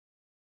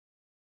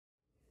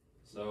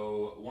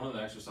So one of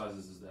the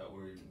exercises is that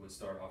we would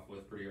start off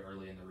with pretty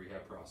early in the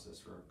rehab process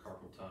for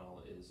carpal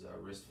tunnel is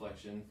wrist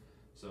flexion.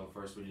 So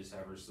first we just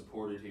have her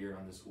supported here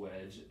on this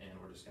wedge, and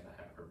we're just gonna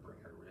have her bring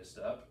her wrist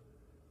up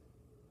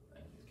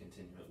and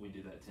continue it. We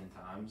do that 10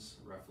 times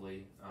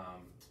roughly.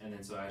 And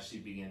then so as she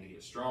began to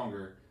get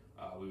stronger,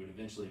 we would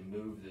eventually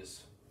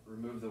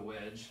remove the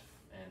wedge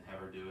and have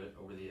her do it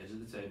over the edge of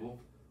the table.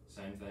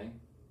 Same thing.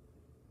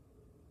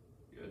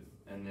 Good.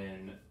 And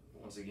then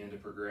once again, to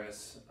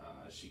progress,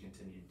 she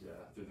continued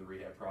through the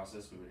rehab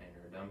process. We would hand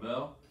her a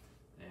dumbbell,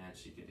 and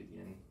she could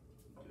again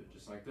do it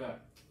just like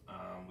that.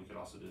 We could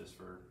also do this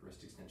for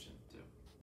wrist extension too.